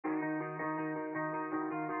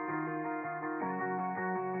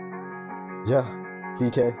Yeah,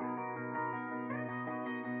 BK.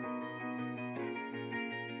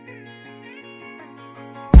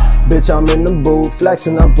 Bitch, I'm in the booth,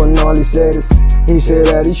 flexing up on all these haters. He said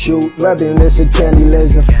that he shoot, rapping this a candy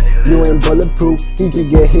laser. You ain't bulletproof, he could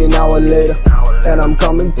get hit an hour later. And I'm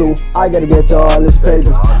coming through, I gotta get to all this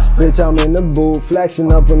paper. Bitch, I'm in the booth,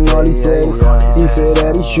 flexing up on all these haters. He said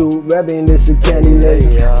that he shoot, rapping this a candy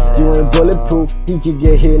laser. You ain't bulletproof, he could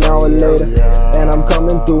get hit an hour later. And I'm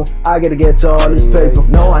coming through, I gotta get to all this paper.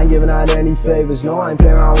 No, I ain't giving out any favors, no, I ain't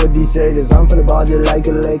playing around with these haters. I'm finna ball just like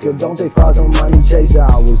a Laker, don't take fouls on money chaser.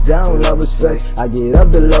 I was down, love was fake, I get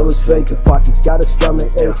up, the love was fake. The pockets got a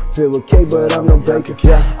stomach ache, filled with cake, but I'm no baker.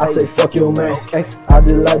 Yeah, I say fuck your man, ay, I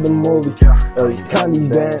just like the movie. Ay, count these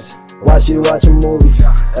bands, watch a movie.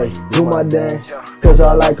 Ay, do my dance, cause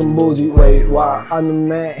I like them bougie. Wait, why? I'm the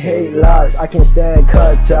man, hate lies, I can't stand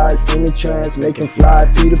cut ties. In the trance, making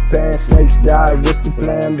fly, Peter Pan, snakes die. What's the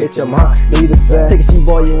plan, bitch? I'm hot, need a fan. Take a seat,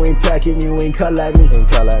 boy, you ain't packing, you ain't cut like me.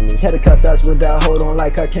 Had to cut ties with that, hold on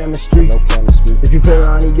like our chemistry. No chemistry. If you play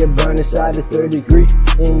around, you get burned inside the 3rd degree.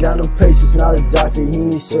 Ain't got no patience, not a doctor, he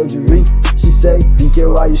needs surgery. She say,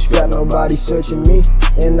 BK, why you scrap, nobody searching me.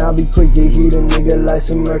 And I'll be quick to heat a nigga like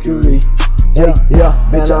some mercury. Hey, yeah,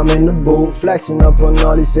 bitch, I'm in the booth, flexing up on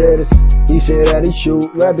all these haters. He said that he shoot,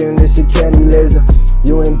 rapping this a candy laser.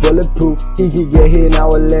 You ain't bulletproof, he could get hit an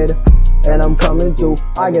hour later. And I'm coming through,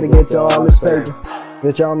 I gotta get to all this paper.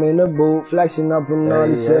 Bitch, I'm in the booth, flexing up on all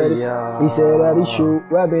these haters. He said that he shoot,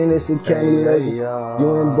 rapping this a candy laser.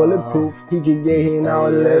 You ain't bulletproof, he could get hit an hour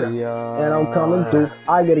later. And I'm coming through,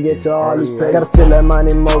 I gotta get to all these papers. Gotta still like my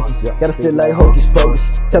name Moses, gotta still like Hocus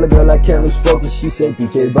Pocus. Tell a girl I can't lose focus, she said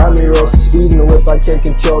BK, buy me roses. Speed in the whip, I can't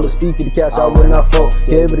control it. Speak to the cats, I will not fold.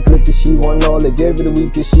 Gave her the clip that she want all it, gave her the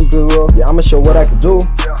week that she could roll. Yeah, I'ma show what I can do,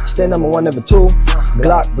 stay number 1, never 2.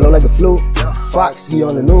 Glock, blow like a flute, Fox, he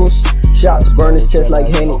on the news. Shots, burn his chest like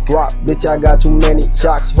Henny. Guap, bitch, I got too many.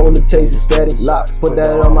 Shocks, hold the taser steady. Lock, put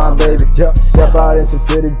that on my baby. Step out in some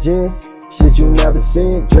fitted jeans. Shit you never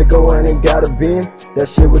seen. Draco and it got a beam. That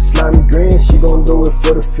shit was slimy green. She gon' do it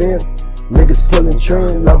for the film. Niggas pulling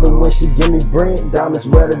trend, love it when she give me brain. Diamonds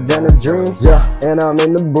wetter than her dreams. Yeah, and I'm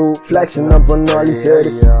in the booth, flexing up on all these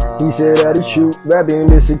haters. He said that he shoot, rapping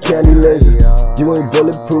this a candy laser. You ain't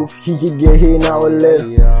bulletproof, he could get hit an hour later.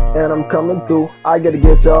 And I'm coming through, I gotta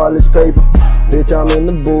get to all this paper. Bitch, I'm in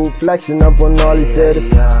the booth, flexing up on all these haters.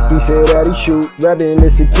 He said that he shoot, rapping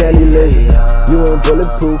this a candy laser. You ain't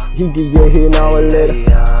bulletproof, he could get hit an hour later.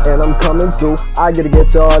 And I'm coming through, I gotta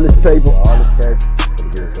get to all this paper.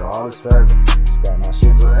 Get to all this paper. Got my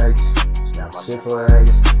shit for ages. Got my shit for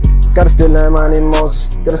ages. Gotta still like my name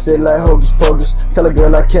Moses. Gotta still like Hocus Pocus. Tell a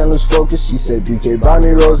girl I can't lose focus. She said, BK, buy me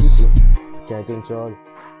roses. Can't control it.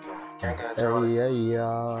 Can't control it. Hey,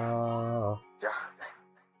 yeah.